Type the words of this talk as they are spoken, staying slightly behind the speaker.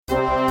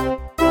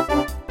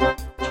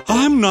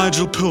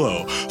Nigel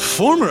Pillow,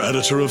 former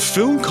editor of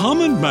Film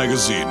Comment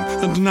magazine,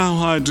 and now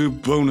I do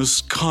bonus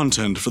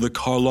content for the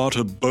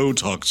Carlötta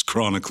Beautox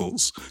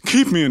Chronicles.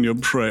 Keep me in your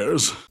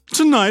prayers.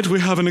 Tonight we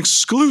have an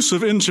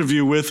exclusive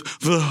interview with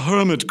the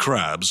Hermit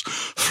Crabs,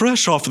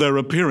 fresh off their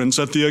appearance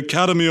at the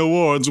Academy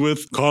Awards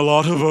with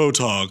Carlötta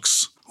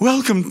Beautox.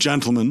 Welcome,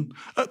 gentlemen.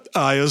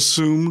 I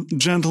assume,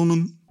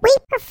 gentlemen? We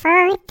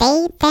prefer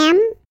they,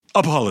 them.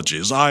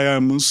 Apologies, I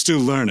am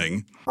still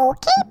learning.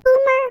 Okay,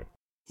 Boomer.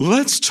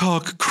 Let's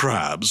talk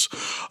crabs,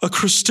 a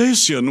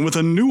crustacean with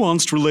a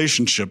nuanced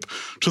relationship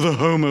to the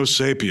Homo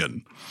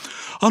sapien.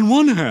 On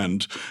one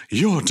hand,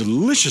 you're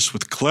delicious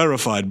with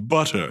clarified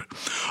butter.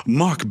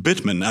 Mark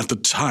Bittman at the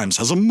Times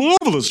has a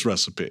marvelous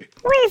recipe.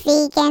 We're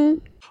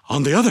vegan.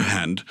 On the other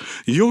hand,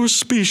 your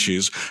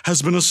species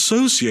has been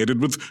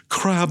associated with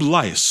crab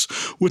lice,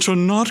 which are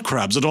not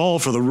crabs at all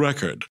for the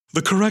record.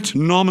 The correct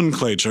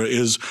nomenclature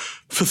is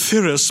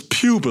Phthiris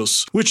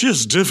pubis, which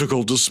is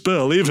difficult to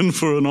spell even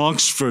for an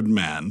Oxford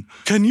man.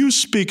 Can you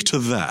speak to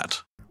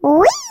that?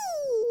 Whee!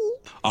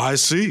 I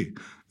see.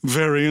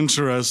 Very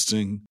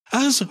interesting.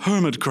 As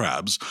hermit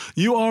crabs,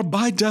 you are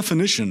by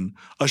definition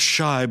a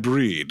shy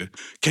breed.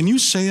 Can you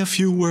say a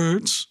few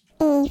words?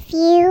 A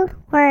few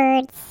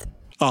words.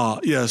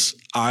 Yes,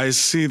 I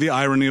see the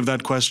irony of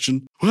that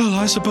question. Well,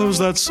 I suppose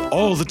that's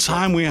all the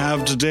time we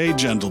have today,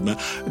 gentlemen.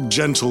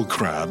 Gentle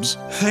crabs.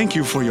 Thank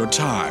you for your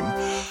time.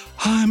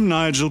 I'm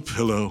Nigel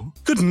Pillow.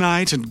 Good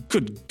night, and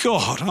good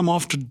God, I'm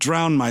off to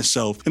drown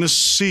myself in a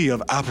sea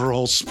of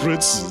Aperol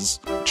spritzes.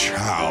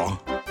 Ciao.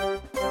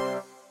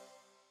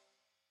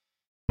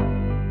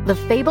 The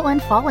Fable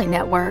and Folly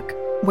Network,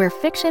 where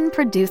fiction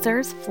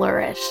producers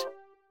flourish.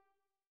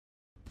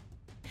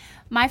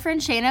 My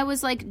friend Shayna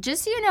was like,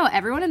 just so you know,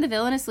 everyone in the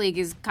Villainous League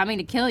is coming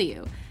to kill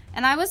you.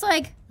 And I was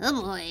like,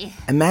 oh boy.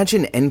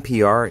 Imagine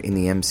NPR in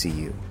the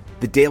MCU.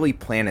 The Daily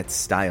Planet's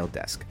style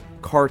desk.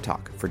 Car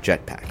talk for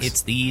jetpacks.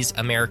 It's these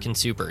American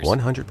supers.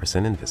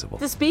 100% invisible.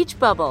 The speech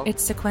bubble.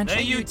 It's sequential.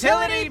 The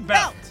utility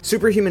belt.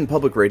 Superhuman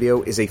Public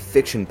Radio is a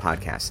fiction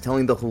podcast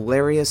telling the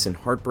hilarious and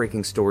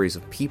heartbreaking stories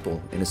of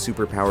people in a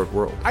superpowered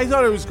world. I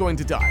thought I was going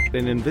to die.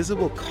 An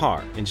invisible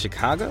car in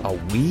Chicago? Are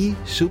we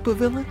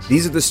supervillains?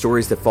 These are the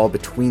stories that fall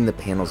between the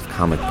panels of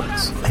comic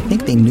books. I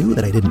think they knew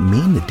that I didn't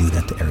mean to do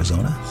that to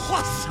Arizona.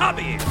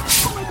 Wasabi!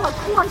 Oh my God,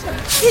 quantum!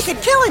 He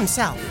could kill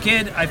himself!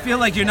 Kid, I feel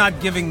like you're not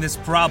giving this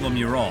problem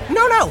your all.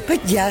 No.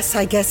 But yes,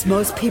 I guess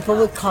most people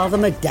would call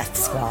them a death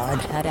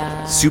squad.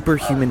 Ta-da.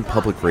 Superhuman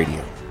Public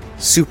Radio.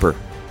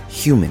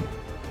 Superhuman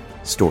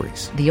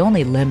stories. The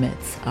only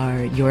limits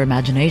are your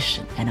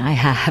imagination, and I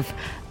have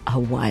a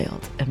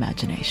wild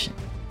imagination.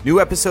 New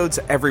episodes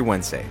every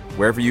Wednesday,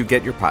 wherever you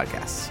get your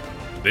podcasts.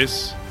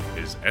 This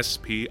is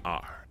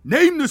SPR.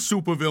 Name the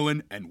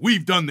supervillain, and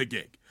we've done the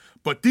gig.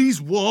 But these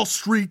Wall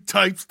Street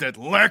types that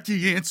lack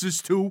the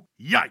answers to,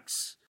 yikes.